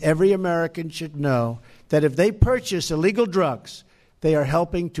Every American should know that if they purchase illegal drugs, they are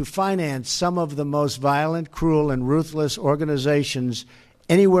helping to finance some of the most violent, cruel, and ruthless organizations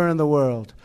anywhere in the world.